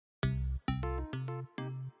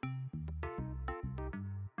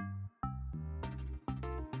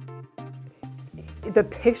The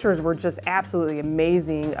pictures were just absolutely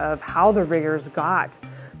amazing of how the riggers got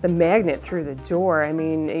the magnet through the door. I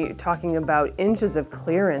mean, you're talking about inches of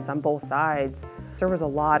clearance on both sides. There was a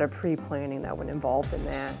lot of pre-planning that went involved in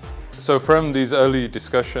that. So from these early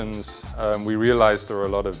discussions, we realized there were a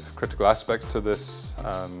lot of critical aspects to this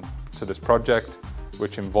project,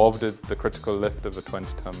 which involved the critical lift of a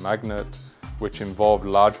 20-ton magnet, which involved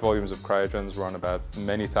large volumes of cryogens, run about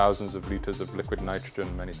many thousands of liters of liquid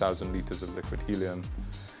nitrogen, many thousand liters of liquid helium,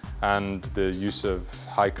 and the use of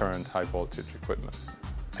high current, high voltage equipment.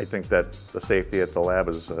 I think that the safety at the lab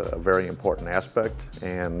is a very important aspect,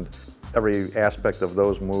 and every aspect of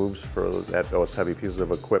those moves for those heavy pieces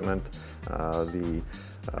of equipment, the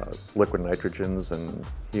liquid nitrogens and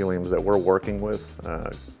heliums that we're working with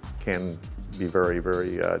can be very,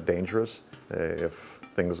 very dangerous if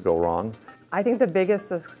things go wrong. I think the biggest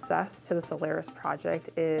success to the Solaris project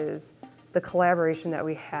is the collaboration that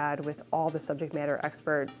we had with all the subject matter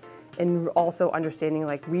experts, and also understanding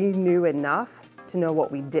like we knew enough to know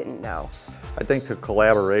what we didn't know. I think the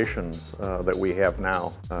collaborations that we have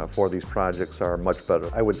now for these projects are much better.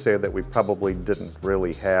 I would say that we probably didn't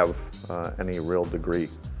really have any real degree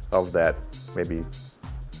of that maybe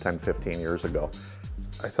 10, 15 years ago.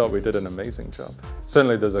 I thought we did an amazing job.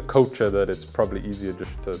 Certainly there's a culture that it's probably easier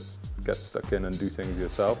just to get stuck in and do things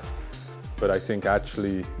yourself. But I think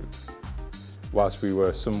actually, whilst we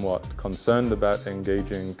were somewhat concerned about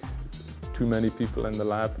engaging too many people in the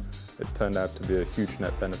lab, it turned out to be a huge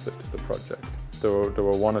net benefit to the project. There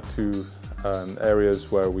were one or two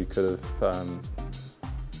areas where we could have,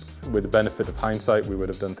 with the benefit of hindsight, we would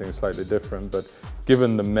have done things slightly different, but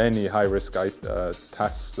given the many high-risk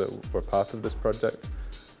tasks that were part of this project,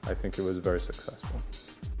 I think it was very successful.